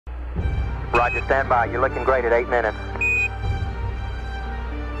Roger, stand by. You're looking great at 8 minutes.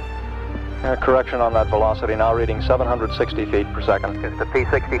 Correction on that velocity, now reading 760 feet per second. It's the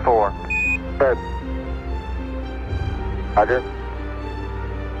P-64. Good. Roger.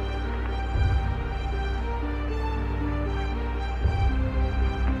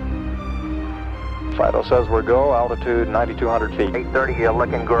 Fido says we're go, altitude 9,200 feet. 830, you're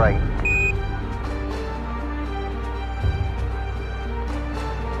looking great.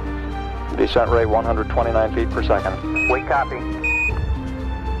 Descent rate 129 feet per second. We copy.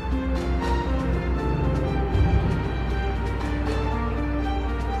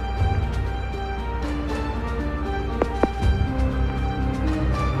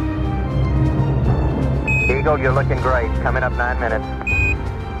 Eagle, you're looking great. Coming up 9 minutes.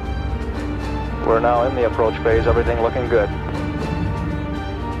 We're now in the approach phase, everything looking good.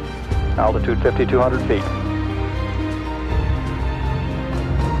 Altitude 5,200 feet.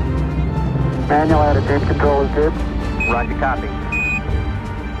 Manual attitude control is good. Roger, copy.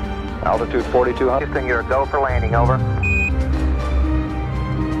 Altitude 4,200. Houston, you're a go for landing, over.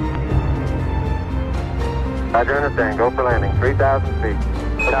 Roger, understand. Go for landing. 3,000 feet.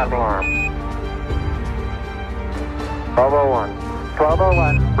 Copy. Alarm. 1201.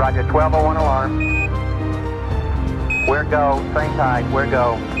 1201. Roger, 1201 alarm. We're go. Same tide. We're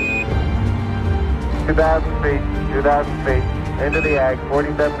go. 2,000 feet. 2,000 feet. Into the ag.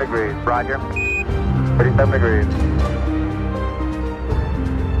 47 degrees. Roger. 47 degrees.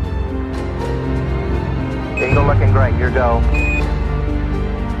 Eagle looking great. You're go.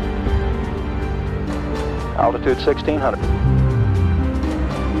 Altitude 1,600.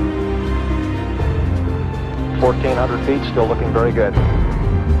 1,400 feet, still looking very good.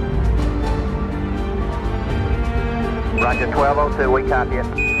 Roger, 1202. We copy it.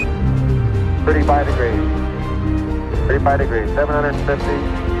 35 degrees. 35 degrees.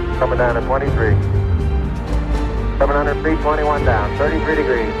 750. Coming down to 23. 700 feet, 21 down. 33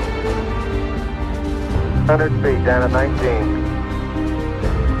 degrees. 100 feet down at 19.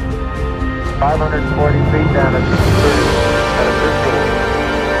 540 feet down at 15.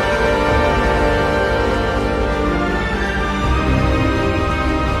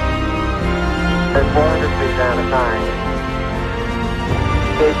 And 400 feet down at 9.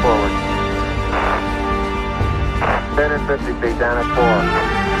 Stay forward. 1050 feet down at 4.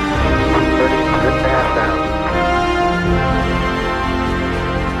 30 and a half down.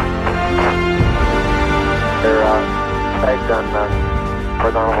 They're pegged on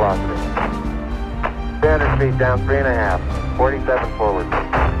horizontal velocity. 300 feet down, 3.5. 47 forward.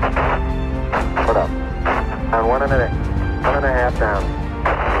 Put up. On 1.5 down.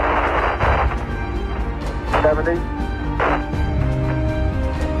 70.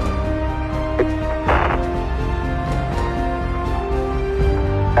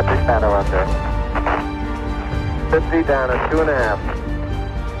 Got the shadow out there. 50 down at 2.5.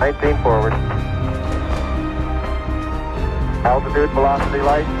 19 forward. Altitude, velocity,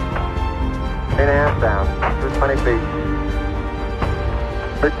 light. 8.5 down. 220 feet.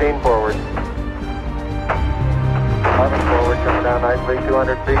 13 forward. 11 forward, coming down nicely.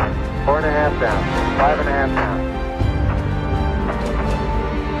 200 feet. 4.5 down. 5.5 down.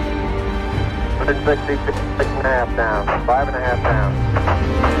 160 feet. 6.5 down. 5.5 down.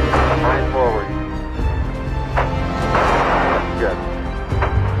 9 forward. Good.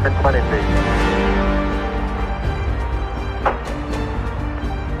 20 feet.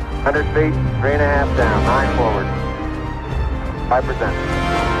 100 feet, 3.5 down, 9 forward. 5%.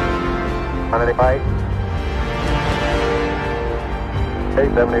 185. Okay,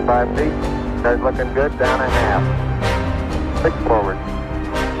 75 feet. Guys looking good, down 1/2. 6 forward.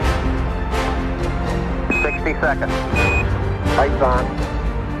 60 seconds. Lights on.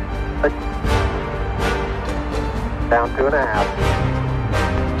 6. Down 2.5.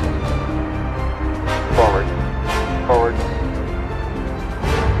 Forward. Forward.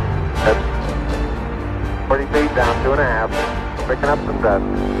 40 feet down, 2.5. Picking up some dust.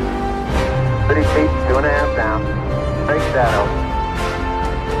 30 feet, 2.5 down. Straight shadow.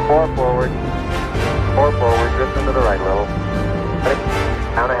 4 forward. 4 forward, just into the right a little. 6,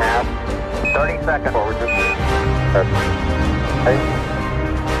 down 1/2. 30 seconds. Forward, just. Good. 8.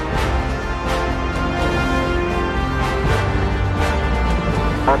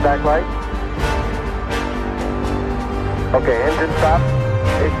 Contact light. Okay, engine stop.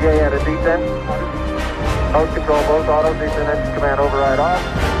 ACA at a descent. Nose control, both auto, descent, engine command override off.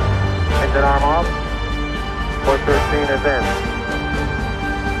 Engine arm off. 413 is in.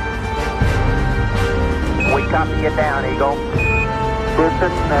 We copy you down, Eagle.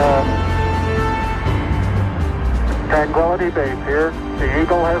 Houston, Tranquility Base here. The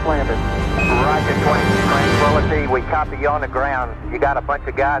Eagle has landed. Roger, 20, Tranquility. We copy you on the ground. You got a bunch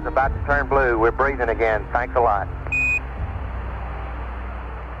of guys about to turn blue. We're breathing again. Thanks a lot.